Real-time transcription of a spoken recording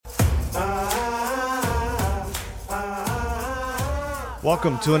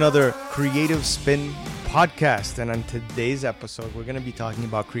Welcome to another Creative Spin podcast. And on today's episode, we're going to be talking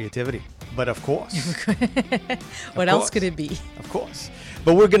about creativity. But of course. What else could it be? Of course.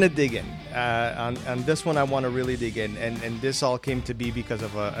 But we're going to dig in. On this one, I want to really dig in. And this all came to be because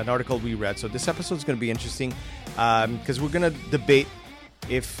of an article we read. So this episode is going to be interesting because we're going to debate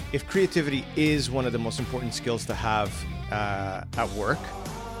if creativity is one of the most important skills to have at work.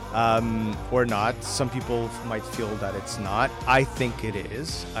 Or not. Some people might feel that it's not. I think it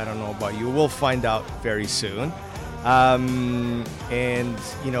is. I don't know about you. We'll find out very soon. And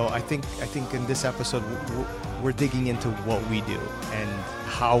you know, I think in this episode we're digging into what we do and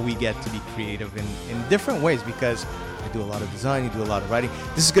how we get to be creative in different ways, because I do a lot of design, you do a lot of writing.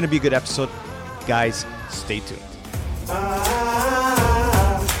 This is going to be a good episode, guys. Stay tuned.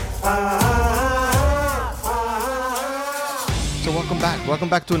 So welcome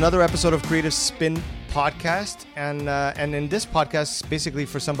back to another episode of Creative Spin podcast, and in this podcast, basically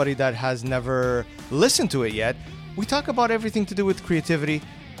for somebody that has never listened to it yet, we talk about everything to do with creativity.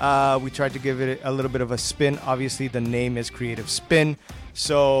 We tried to give it a little bit of a spin. Obviously, the name is Creative Spin,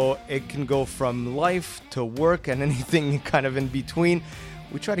 so it can go from life to work and anything kind of in between.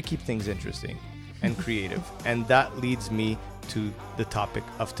 We try to keep things interesting and creative, and that leads me to the topic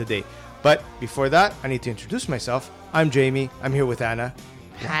of today. But before that, I need to introduce myself. I'm Jamie. I'm here with Anna.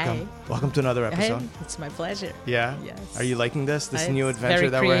 Hi. Welcome to another episode. It's my pleasure. Yeah? Yes. Are you liking this new It's adventure very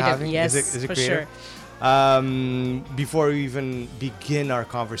that creative. we're having? Yes, is it for creative? sure. Before we even begin our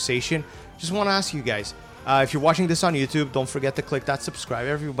conversation, just want to ask you guys, if you're watching this on YouTube, don't forget to click that subscribe.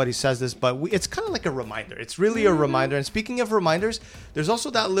 Everybody says this, but it's kind of like a reminder. It's really a reminder. And speaking of reminders, there's also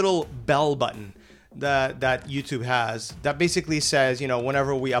that little bell button that YouTube has that basically says, you know,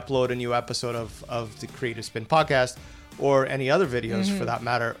 whenever we upload a new episode of the Creative Spin podcast or any other videos for that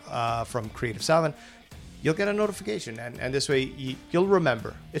matter from Creative 7, you'll get a notification, and this way you'll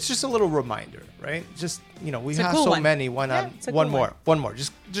remember. It's just a little reminder, right? Just, you know, we have cool so one. many. Why not one more?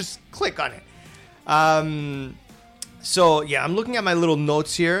 Just click on it. So yeah, I'm looking at my little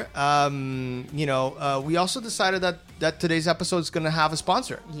notes here. We also decided that today's episode is going to have a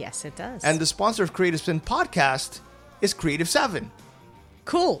sponsor. Yes, it does. And the sponsor of Creative Spin podcast is Creative 7.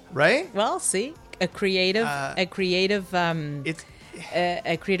 Cool. Right? Well, see, a creative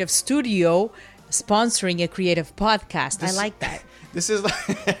studio sponsoring a creative podcast. I like that. This is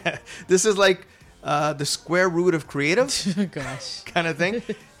like the square root of creative. Gosh. Kind of thing.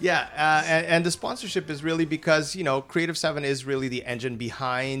 Yeah. And the sponsorship is really because, you know, Creative 7 is really the engine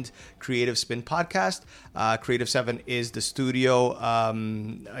behind Creative Spin podcast. Creative 7 is the studio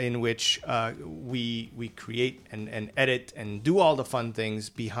in which we create and edit and do all the fun things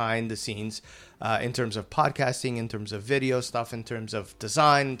behind the scenes in terms of podcasting, in terms of video stuff, in terms of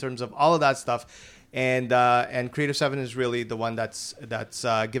design, in terms of all of that stuff. And Creative 7 is really the one that's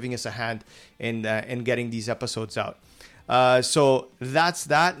giving us a hand in getting these episodes out. So that's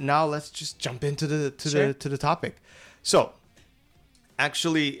that. Now let's just jump into the topic. So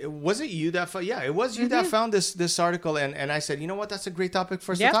actually, was it you that it was you that found this article, and I said, you know what, that's a great topic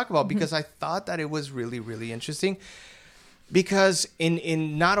for us to talk about, because I thought that it was really, really interesting, because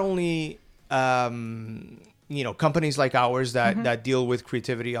in not only companies like ours that deal with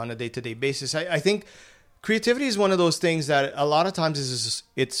creativity on a day-to-day basis, I think creativity is one of those things that a lot of times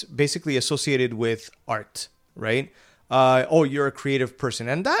it's basically associated with art, right? You're a creative person,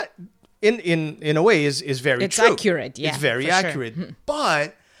 and that in a way is very it's true. It's accurate, yeah. It's very accurate. Sure.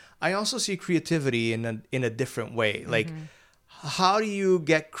 But I also see creativity in a different way. Like, how do you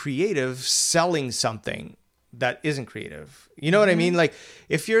get creative selling something that isn't creative? You know what I mean? Like,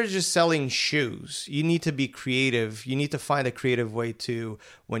 if you're just selling shoes, you need to be creative. You need to find a creative way to,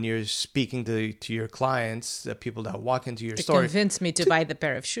 when you're speaking to your clients, the people that walk into your store, convince me to buy the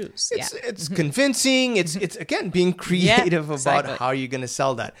pair of shoes. It's convincing. It's again being creative about how you're going to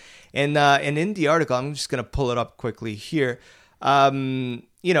sell that. And in the article, I'm just going to pull it up quickly here.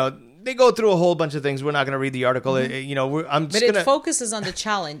 They go through a whole bunch of things. We're not going to read the article. But it focuses on the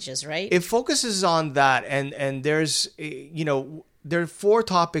challenges, right? It focuses on that, and there's there are 4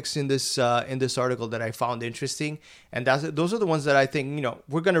 topics in this article that I found interesting, and those are the ones that I think,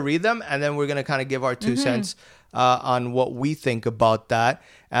 we're going to read them, and then we're going to kind of give our 2 cents on what we think about that,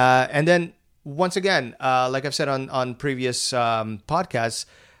 and then once again, like I've said on previous podcasts.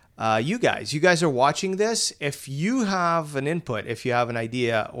 You guys are watching this. If you have an input, if you have an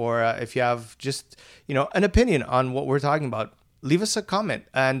idea, or if you have just, an opinion on what we're talking about, leave us a comment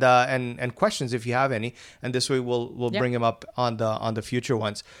and questions if you have any. And this way we'll bring them up on the future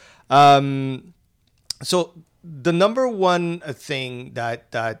ones. So the number one thing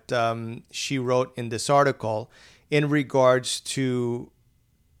that she wrote in this article in regards to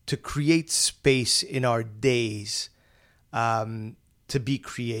create space in our days to be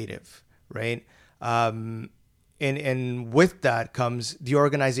creative, right? And with that comes the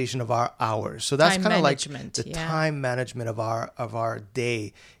organization of our hours. So that's kind of like the time management of our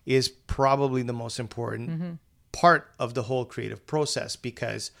day is probably the most important part of the whole creative process,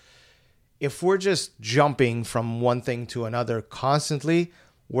 because if we're just jumping from one thing to another constantly,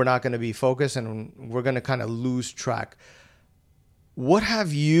 we're not going to be focused and we're going to kind of lose track. What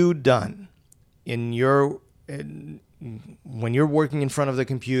have you done when you're working in front of the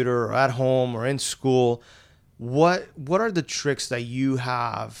computer or at home or in school? What are the tricks that you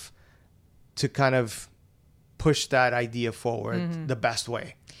have to kind of push that idea forward the best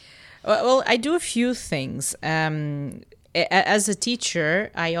way? Well, I do a few things. As a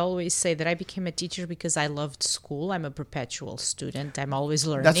teacher, I always say that I became a teacher because I loved school. I'm a perpetual student. I'm always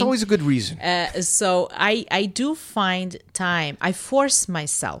learning. That's always a good reason. So I do find time. I force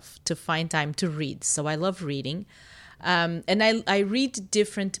myself to find time to read. So I love reading. And I read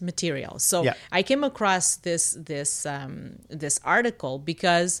different material. So I came across this article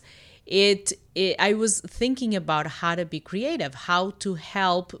because I was thinking about how to be creative, how to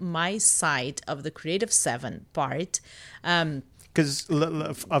help my side of the Creative 7 part. Because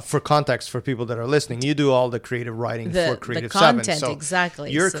for context, for people that are listening, you do all the creative writing for Creative 7. So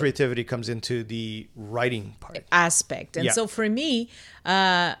exactly. Your creativity comes into the writing part. Aspect. And so for me,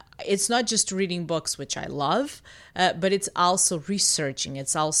 it's not just reading books, which I love, but it's also researching.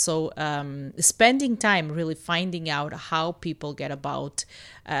 It's also spending time really finding out how people get about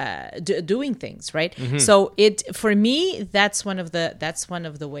doing things, right? So for me, that's one of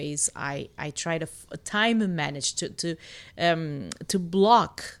the ways I try to time manage to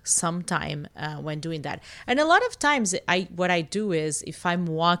block some time when doing that. And a lot of times, what I do is if I'm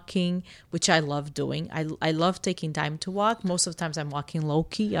walking, which I love doing, I love taking time to walk. Most of the times I'm walking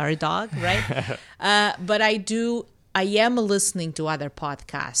Loki, our dog, right? But I am listening to other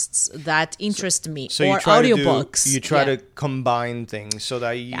podcasts that interest me, or audiobooks. You try to combine things so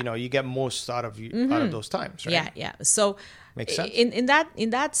that you get most out of those times, right? Yeah. So makes sense. In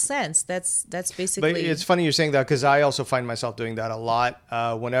that sense, that's basically. But it's funny you're saying that, because I also find myself doing that a lot.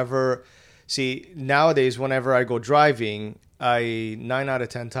 Nowadays, whenever I go driving, 9 out of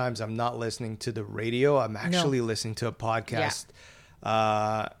 10 times I'm not listening to the radio. I'm actually listening to a podcast.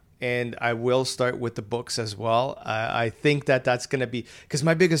 And I will start with the books as well. I think that's going to be, because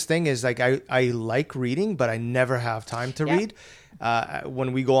my biggest thing is like I like reading, but I never have time to read.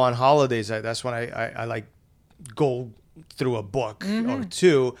 When we go on holidays, that's when I like go through a book or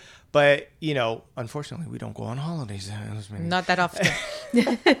two. But, unfortunately, we don't go on holidays. Not that often.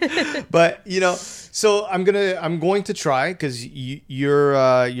 But, so I'm going to try, because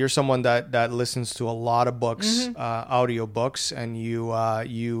you're someone that listens to a lot of books, audio books, and you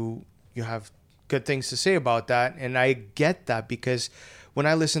have good things to say about that. And I get that, because when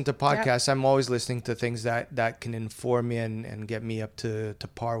I listen to podcasts, I'm always listening to things that can inform me and get me up to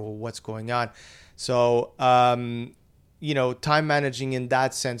par with what's going on. So, time managing in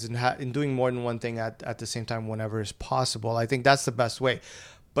that sense and doing more than one thing at the same time whenever is possible, I think that's the best way.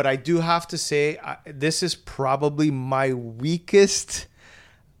 But I do have to say, this is probably my weakest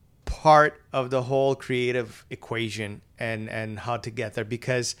part of the whole creative equation and how to get there,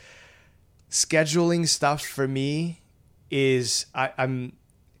 because scheduling stuff for me is I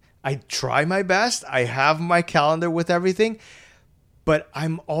try my best. I have my calendar with everything, but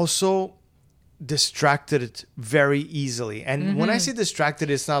I'm also distracted very easily. And when I say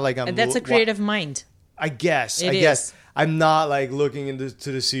distracted, it's not like I'm... And that's a creative mind. I guess. I'm not like looking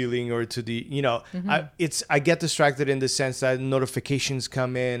to the ceiling or to the, I get distracted in the sense that notifications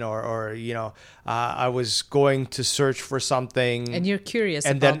come in or I was going to search for something. And you're curious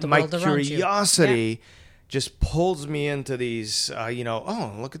and about then the world around you. my curiosity just pulls me into these,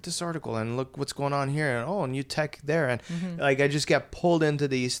 oh, look at this article and look what's going on here. And oh, new tech there. And like, I just get pulled into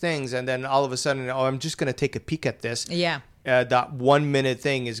these things. And then all of a sudden, I'm just going to take a peek at this. Yeah. That 1 minute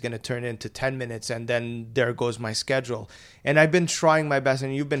thing is going to turn into 10 minutes. And then there goes my schedule. And I've been trying my best,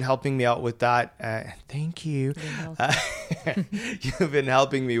 and you've been helping me out with that. Thank you. You've been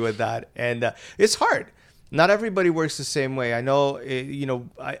helping me with that. And it's hard. Not everybody works the same way. I know,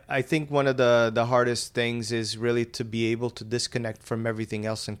 I think one of the hardest things is really to be able to disconnect from everything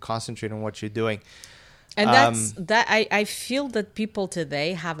else and concentrate on what you're doing. And that's that. I feel that people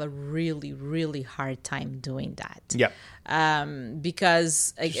today have a really, really hard time doing that. Yeah.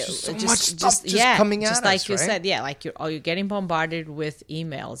 Because There's so much stuff just coming at us, like you right? said, like you're getting bombarded with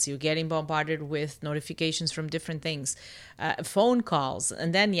emails, you're getting bombarded with notifications from different things, phone calls,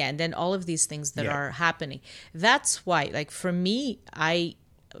 and then all of these things that are happening. That's why, like for me, I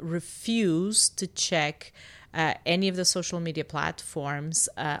refuse to check any of the social media platforms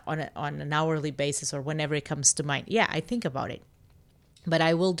on an hourly basis or whenever it comes to mind. Yeah, I think about it, but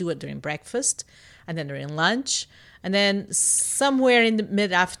I will do it during breakfast, and then during lunch, and then somewhere in the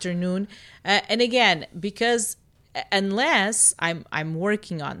mid-afternoon. And again, because unless I'm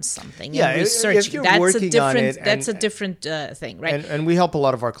working on something and researching, if you're working on it, that's a different thing, right? And we help a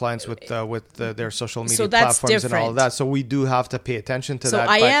lot of our clients with their social media So that's platforms and all of different. that. So we do have to pay attention to So that.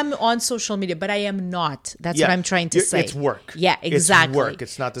 I but- am on social media, but I am not. That's Yeah, what I'm trying to say. it's work. Yeah, exactly. It's work.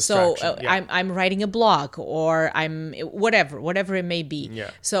 It's not So distraction. Yeah. I'm writing a blog, or I'm whatever it may be.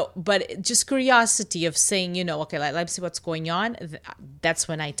 Yeah. So, but just curiosity of saying, okay, let's see what's going on. That's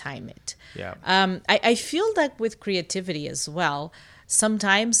when I time it. Yeah. I feel that with creativity as well,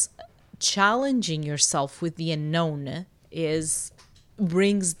 sometimes challenging yourself with the unknown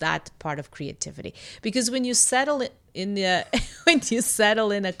brings that part of creativity, because when you settle in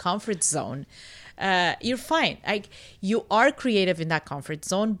a comfort zone, you're fine. Like, you are creative in that comfort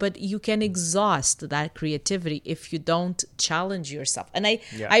zone, but you can exhaust that creativity if you don't challenge yourself. And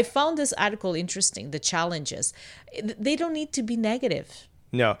I found this article interesting. The challenges, they don't need to be negative.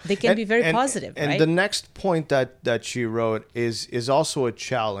 No, They can be very positive, And right? the next point that she wrote is also a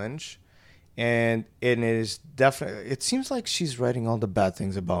challenge, and it is definitely. It seems like she's writing all the bad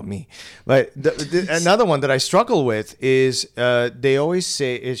things about me. But another one that I struggle with is they always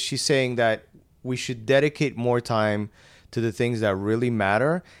say is she's saying that we should dedicate more time to the things that really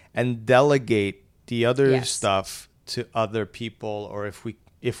matter and delegate the other stuff to other people, or if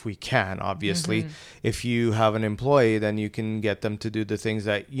we can, obviously. If you have an employee, then you can get them to do the things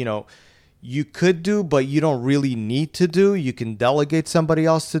that, you could do, but you don't really need to do. You can delegate somebody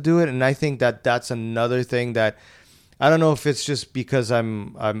else to do it. And I think that that's another thing that, I don't know if it's just because I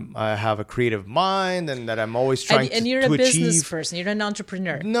have a creative mind and that I'm always trying and you're to a business achieve. person, you're an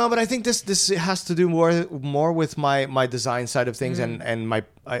entrepreneur. No, but I think this has to do more with my design side of things, and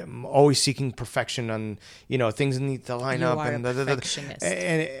I'm always seeking perfection on, things need to line You up, are and a perfectionist.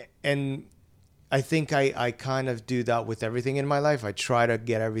 and I think I kind of do that with everything in my life. I try to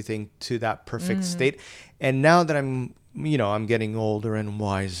get everything to that perfect state, and now that I'm getting older and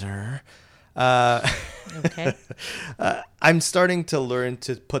wiser. Okay. I'm starting to learn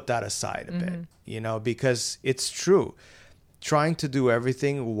to put that aside a bit, because it's true. Trying to do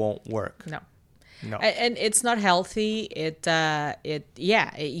everything won't work. No. No. And it's not healthy.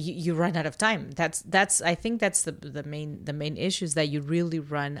 You run out of time. I think that's the main issue, is that you really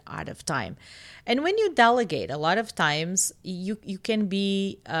run out of time. And when you delegate, a lot of times you can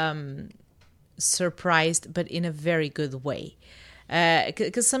be surprised, but in a very good way.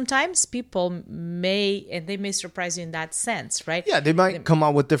 Because sometimes people may surprise you in that sense, right? Yeah, they might come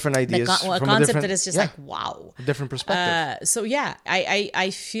out with different ideas A from concept that is just like, wow. a different perspective. So yeah,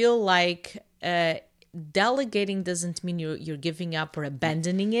 I feel like delegating doesn't mean you're giving up or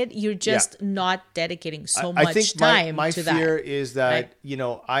abandoning it. You're just not dedicating so much I think time my to fear that. is that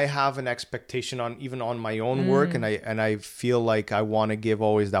right? I have an expectation on my own work, and I feel like I want to give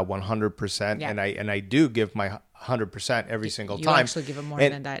always that 100%, Yeah. and I do give my 100% every single You time. actually give it more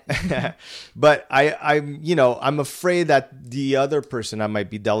than that. But I'm afraid that the other person I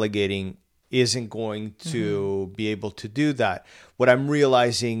might be delegating isn't going to be able to do that. What I'm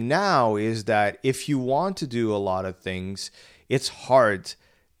realizing now is that if you want to do a lot of things, it's hard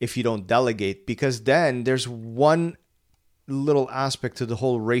if you don't delegate, because then there's one little aspect to the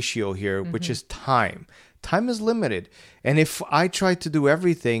whole ratio here, which is time. Time is limited. And if I try to do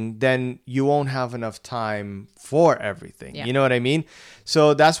everything, then you won't have enough time for everything. Yeah. You know what I mean?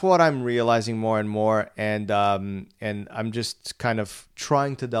 So that's what I'm realizing more and more. And I'm just kind of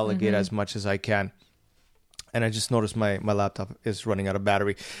trying to delegate as much as I can. And I just noticed my laptop is running out of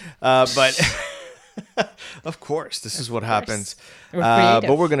battery. But of course, this is what happens. We're creative.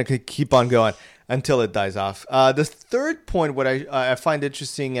 But we're going to keep on going until it dies off. The third point, what I find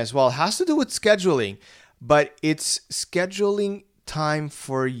interesting as well, has to do with scheduling. But it's scheduling time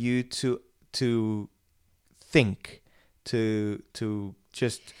for you to think, to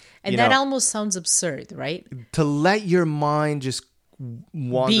just And that almost sounds absurd, right? to let your mind just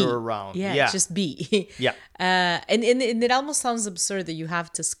wander around. Yeah, just be. Yeah. And it almost sounds absurd that you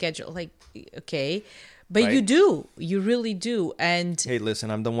have to schedule, like, okay, But right? you really do. And Hey,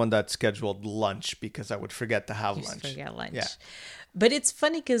 listen, I'm the one that scheduled lunch because I would forget to have just lunch. forget lunch. Yeah. But it's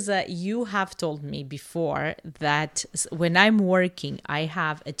funny because you have told me before that when I'm working, I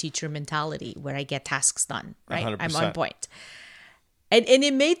have a teacher mentality where I get tasks done, right? 100%. I'm on point. And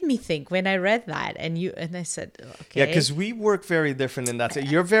it made me think when I read that and I said, okay. Yeah, because we work very different in that.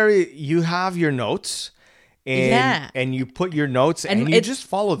 You have your notes and you put your notes and you just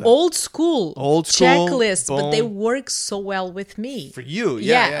follow them. Old school checklists, boom. but they work so well with me. For you,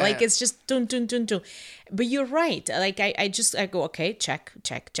 it's just dun, dun, dun, dun. But you're right. Like I go, okay, check.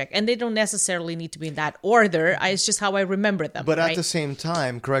 And they don't necessarily need to be in that order. It's just how I remember them. But at the same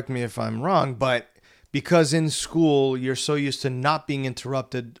time, correct me if I'm wrong, but because in school you're so used to not being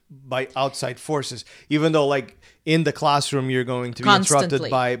interrupted by outside forces, even though like in the classroom you're going to be Constantly.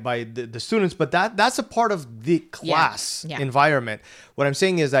 interrupted by the students, but that's a part of the class environment. What I'm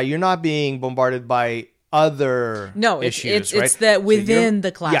saying is that you're not being bombarded by other issues, right? It's the within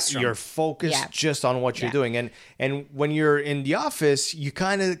the classroom. Yeah, you're focused just on what you're doing, and when you're in the office, you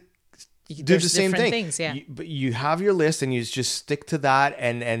kind of do the same thing. Things, But you have your list, and you just stick to that,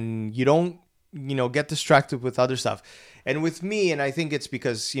 and you don't get distracted with other stuff. And with me, and I think it's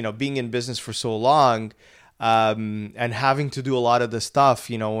because being in business for so long. And having to do a lot of the stuff,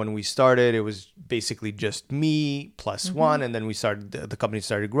 when we started, it was basically just me plus one. And then the company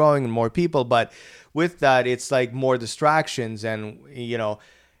started growing and more people. But with that, it's like more distractions. And,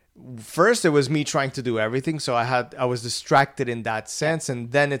 first it was me trying to do everything. So I was distracted in that sense.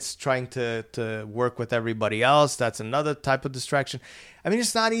 And then it's trying to work with everybody else. That's another type of distraction. I mean,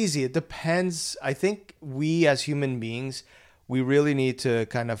 it's not easy. It depends. I think we as human beings, we really need to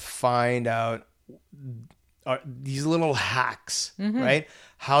kind of find out these little hacks, right?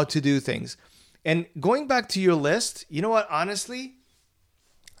 How to do things. And going back to your list, you know what? Honestly,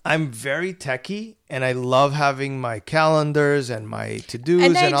 I'm very techie and I love having my calendars and my to-dos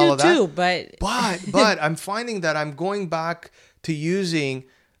and all of that. And I do too, but I'm finding that I'm going back to using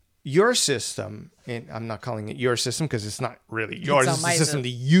your system. And I'm not calling it your system because it's not really yours. It's the system that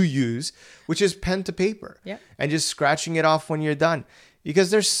you use, which is pen to paper. Yeah. And just scratching it off when you're done.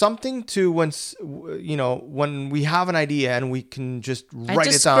 Because there's something to when we have an idea and we can just write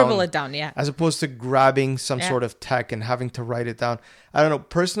it down. Scribble it down, yeah. As opposed to grabbing some sort of tech and having to write it down. I don't know.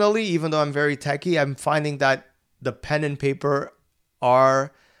 Personally, even though I'm very techie, I'm finding that the pen and paper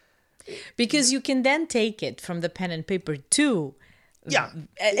are... Because you can then take it from the pen and paper to... Yeah.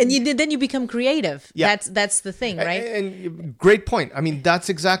 And then you become creative. Yeah. That's the thing, right? And great point. I mean, that's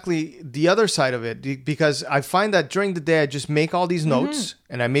exactly the other side of it, because I find that during the day, I just make all these notes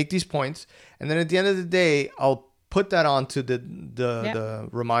and I make these points. And then at the end of the day, I'll put that onto the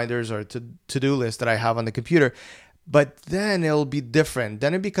reminders or to-do list that I have on the computer. But then it'll be different.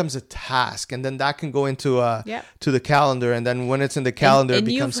 Then it becomes a task, and then that can go into to the calendar. And then when it's in the calendar, it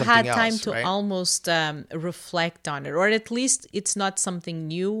becomes something else. And you've had time to almost reflect on it, or at least it's not something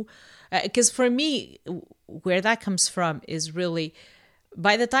new. Because for me, where that comes from is really,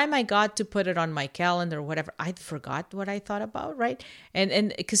 by the time I got to put it on my calendar or whatever, I'd forgot what I thought about, right?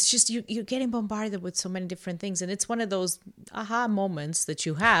 And because just you're getting bombarded with so many different things, and it's one of those aha moments that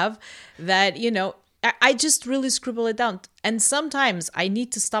you have that I just really scribble it down. And sometimes I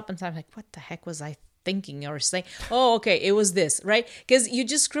need to stop and I'm like, what the heck was I thinking or saying? Oh, okay, it was this, right? Because you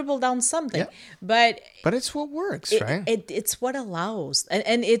just scribble down something. Yeah. But it's what works, right? It's what allows.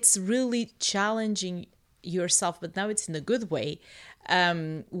 And it's really challenging yourself, but now it's in a good way,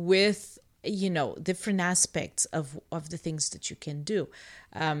 with, different aspects of the things that you can do.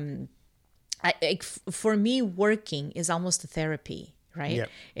 For me, working is almost a therapy. Right.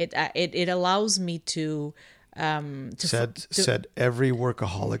 Yep. It allows me to said every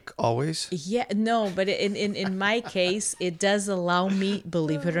workaholic always. Yeah, no, but in my case, it does allow me,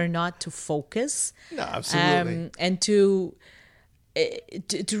 believe it or not, to focus. No, absolutely. And to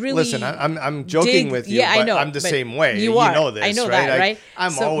really listen. I'm joking with you. Yeah, but I know. I'm the same way. You are. You know this. I know right? that, right?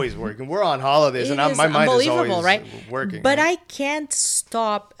 I'm always working. We're on holidays, and my mind is always working. But right? I can't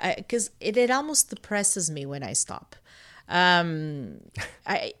stop because it almost depresses me when I stop.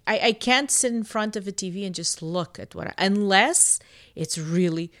 I can't sit in front of a TV and just look at unless it's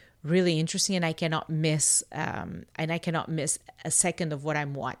really, really interesting and I cannot miss a second of what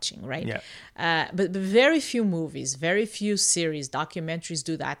I'm watching, right? Yeah. But very few movies, very few series, documentaries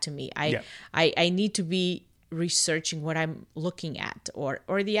do that to me. I need to be researching what I'm looking at or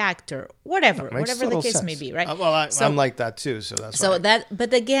the actor, whatever the case may be, right? I'm like that too, so that's why.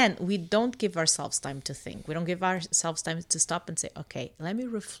 But again, we don't give ourselves time to think. We don't give ourselves time to stop and say, okay, let me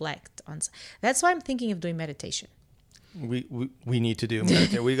reflect on. That's why I'm thinking of doing meditation. We need to do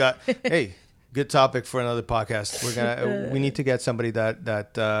meditation. We got hey, Good topic for another podcast. We need to get somebody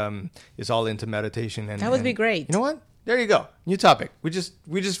that is all into meditation, and That would be great. You know what? There you go. New topic. We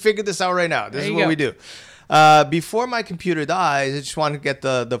just figured this out right now. This is what we do. Before my computer dies, I just want to get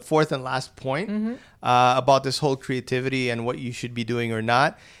the fourth and last point about this whole creativity and what you should be doing or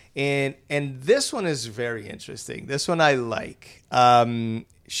not. And this one is very interesting. This one I like.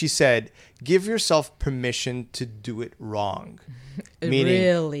 She said, give yourself permission to do it wrong. Meaning,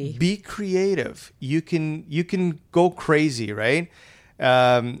 really? Be creative. You can go crazy, right?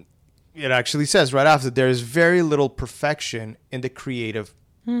 It actually says right after, there is very little perfection in the creative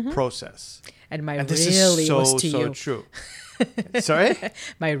process. And my this really is so, was to so you. true. Sorry?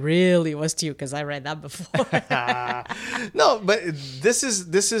 My really was to you because I read that before. No, but this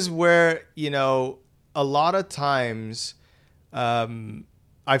is where, a lot of times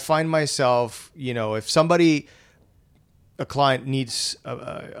I find myself, if a client needs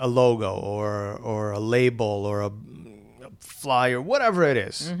a logo or a label or a flyer, whatever it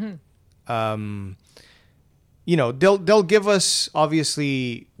is, they'll give us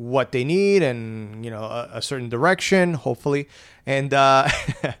obviously what they need and, a certain direction, hopefully. And, and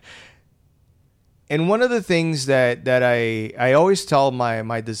one of the things that I always tell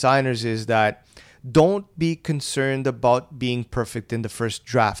my designers is that don't be concerned about being perfect in the first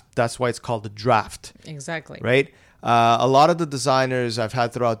draft. That's why it's called a draft. Exactly. Right? A lot of the designers I've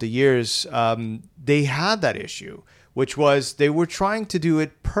had throughout the years, they had that issue, which was they were trying to do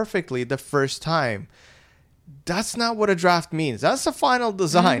it perfectly the first time. That's not what a draft means. That's the final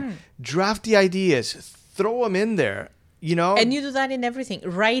design. Draft the ideas, throw them in there. And you do that in everything.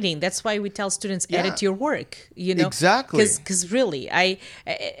 Writing, that's why we tell students, edit your work, Exactly. Because really, I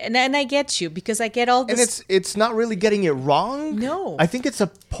get you, because I get all this. And it's not really getting it wrong. No. I think it's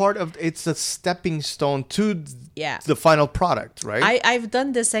it's a stepping stone to the final product, right? I've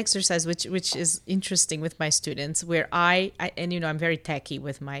done this exercise, which is interesting with my students, where I'm very techie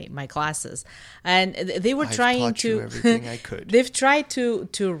with my classes, and they were trying to everything I could. They've tried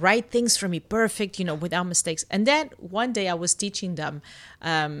to write things for me perfect, without mistakes. And then one day I was teaching them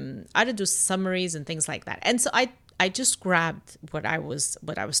how to do summaries and things like that, and so I just grabbed what I was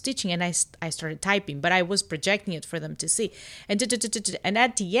teaching and I started typing, but I was projecting it for them to see, and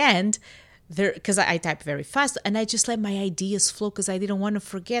at the end. Because I type very fast, and I just let my ideas flow because I didn't want to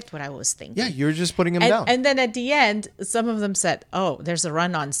forget what I was thinking. Yeah, you're just putting them down. And then at the end, some of them said, "Oh, there's a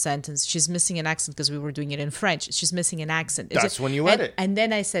run-on sentence. She's missing an accent because we were doing it in French. She's missing an accent." That's when you edit. And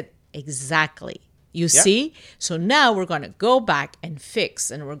then I said, "Exactly. You see? So now we're going to go back and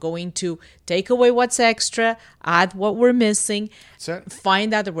fix, and we're going to take away what's extra, add what we're missing,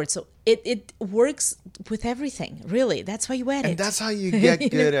 find other words." So it works with everything, really. That's why you edit. And that's how you get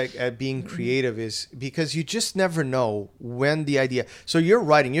good at being creative, is because you just never know when the idea. So you're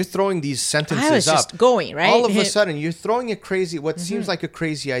writing, you're throwing these sentences up. I was just going, right? All of a sudden, you're throwing what seems like a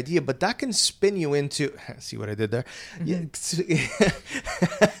crazy idea, but that can spin you into, see what I did there?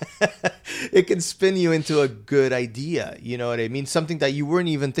 It can spin you into a good idea. You know what I mean? Something that you weren't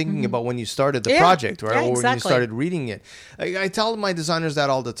even thinking about when you started the project, right? Or when you started reading it. I tell my designers that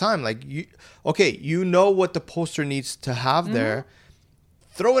all the time. Like, you know what the poster needs to have there.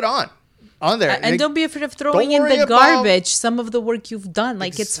 Throw it on there. And don't be afraid of throwing in the garbage some of the work you've done.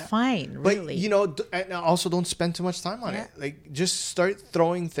 Like, it's fine, really. But, and also don't spend too much time on it. Like, just start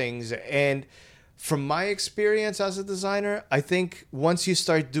throwing things. And from my experience as a designer, I think once you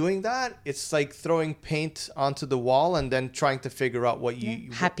start doing that, it's like throwing paint onto the wall and then trying to figure out what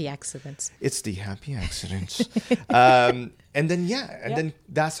you... Happy accidents. It's the happy accidents. And then, then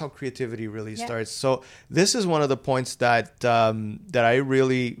that's how creativity really starts. So this is one of the points that I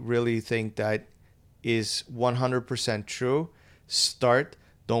really, really think that is 100% true. Start.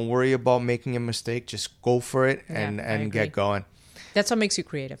 Don't worry about making a mistake. Just go for it and get going. That's what makes you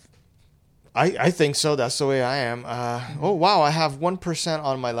creative. I think so. That's the way I am. Oh, wow. I have 1%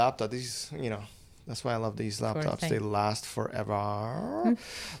 on my laptop. These, that's why I love these laptops. They last forever.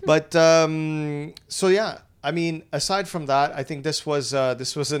 But so, yeah. I mean, aside from that, I think this was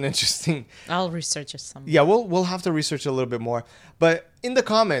an interesting. I'll research it some. Yeah, we'll have to research a little bit more. But in the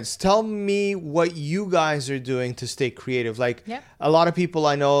comments, tell me what you guys are doing to stay creative. Like a lot of people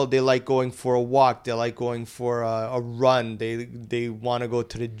I know, they like going for a walk. They like going for a run. They want to go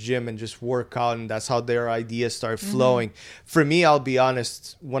to the gym and just work out, and that's how their ideas start flowing. For me, I'll be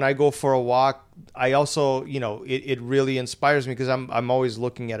honest. When I go for a walk, I also, it really inspires me because I'm always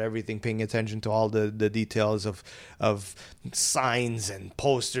looking at everything, paying attention to all the details of signs and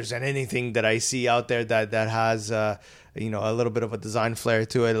posters and anything that I see out there that has a little bit of a design flair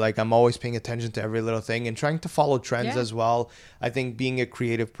to it. Like I'm always paying attention to every little thing and trying to follow trends as well. I think being a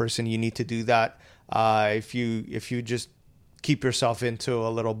creative person, you need to do that. If you just keep yourself into a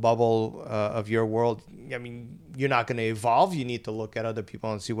little bubble of your world, I mean, you're not going to evolve. You need to look at other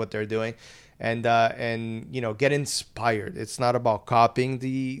people and see what they're doing, and get inspired. It's not about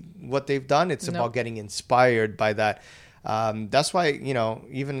copying what they've done. It's about getting inspired by that. That's why,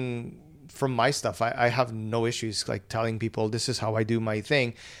 even from my stuff, I have no issues like telling people this is how I do my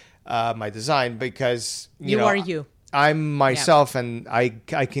thing, my design, because you are you. I'm myself, and I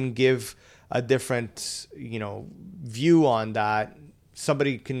can give a different, view on that.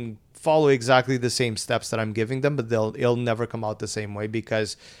 Somebody can follow exactly the same steps that I'm giving them, but it'll never come out the same way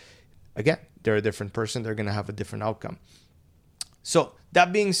because, again, they're a different person. They're going to have a different outcome. So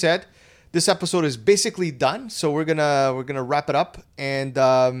that being said, this episode is basically done. So we're gonna wrap it up. And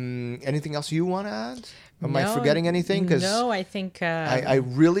anything else you want to add? Am I forgetting anything? No, I think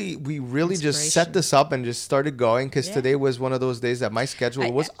we really just set this up and just started going because today was one of those days that my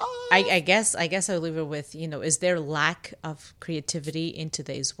schedule was. I guess I'll leave it with, is there lack of creativity in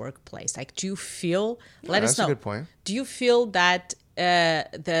today's workplace? Like, do you feel? Let us know. That's a good point. Do you feel that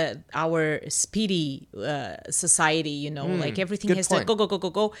our speedy society, like everything has to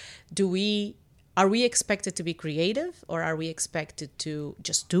go. Are we expected to be creative, or are we expected to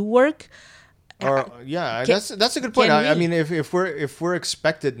just do work? That's a good point. I mean, if we're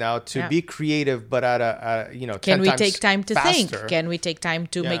expected now to be creative, but at a 10 can we times take time to faster, think? Can we take time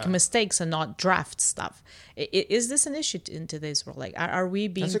to make mistakes and not draft stuff? Is this an issue in today's world? Like, are we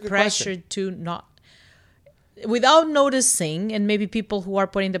being pressured to not, without noticing, and maybe people who are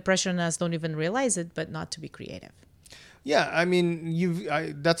putting the pressure on us don't even realize it, but not to be creative? Yeah, I mean,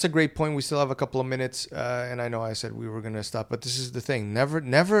 that's a great point. We still have a couple of minutes, and I know I said we were going to stop, but this is the thing: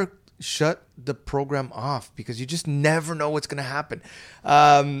 never shut the program off, because you just never know what's going to happen.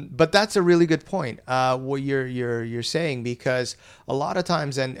 But that's a really good point, what you're saying, because a lot of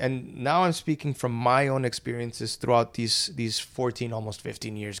times, and now I'm speaking from my own experiences throughout these 14, almost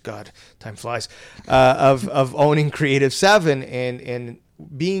 15 years, God, time flies, of owning Creative 7 and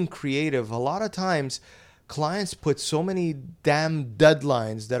being creative. A lot of times clients put so many damn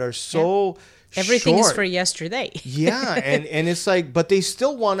deadlines that are so everything short. Is for yesterday. and it's like, but they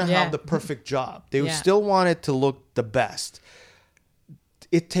still want to have the perfect job. They still want it to look the best.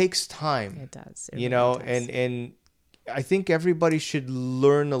 It takes time. It does. And I think everybody should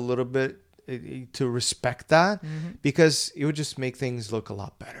learn a little bit to respect that, because it would just make things look a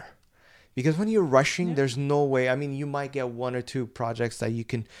lot better. Because when you're rushing, there's no way. I mean, you might get one or two projects that you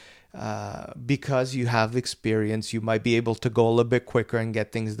can, because you have experience, you might be able to go a little bit quicker and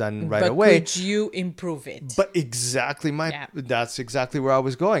get things done right away. But could you improve it? But that's exactly where I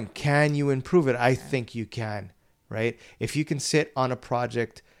was going. Can you improve it? I think you can, right? If you can sit on a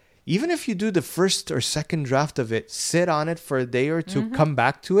project, even if you do the first or second draft of it, sit on it for a day or two, come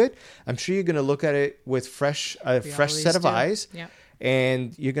back to it. I'm sure you're going to look at it with fresh set of eyes. Yeah.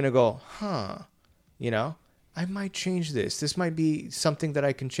 And you're going to go, I might change this. This might be something that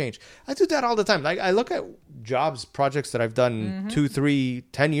I can change. I do that all the time. Like, I look at projects that I've done 2, 3,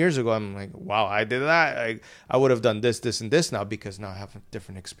 10 years ago. I'm like, wow, I did that. I would have done this, and this now, because now I have a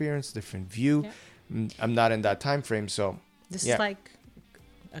different experience, different view. Yeah. I'm not in that time frame. So this is like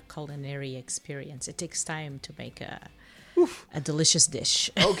a culinary experience. It takes time to make a delicious dish.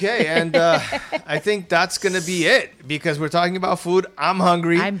 Okay, and I think that's going to be it, because we're talking about food. I'm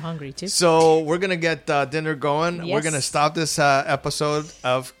hungry. I'm hungry too. So we're going to get dinner going. Yes. We're going to stop this episode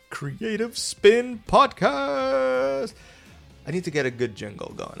of Creative Spin Podcast. I need to get a good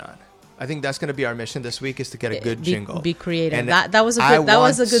jingle going on. I think that's going to be our mission this week, is to get a good jingle. Be creative. And that was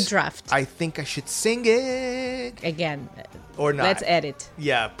a good draft. I think I should sing it. Again. Or not. Let's edit.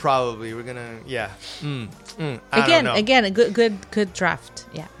 Yeah, probably. We're going to, Again, a good draft.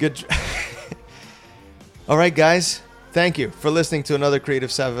 Yeah. Good. All right, guys. Thank you for listening to another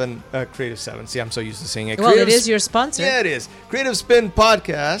Creative 7. See, I'm so used to saying it. Well, it is your sponsor. Yeah, it is. Creative Spin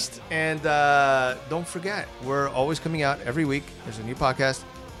Podcast. And don't forget, we're always coming out every week. There's a new podcast.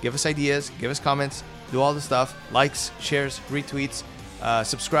 Give us ideas. Give us comments. Do all the stuff. Likes, shares, retweets,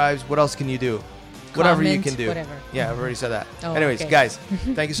 subscribes. What else can you do? Whatever you can do. Whatever. Yeah, I've already said that. Oh, anyways, guys,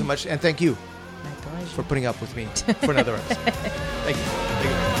 thank you so much. And thank you My pleasure. for putting up with me for another episode. Thank you.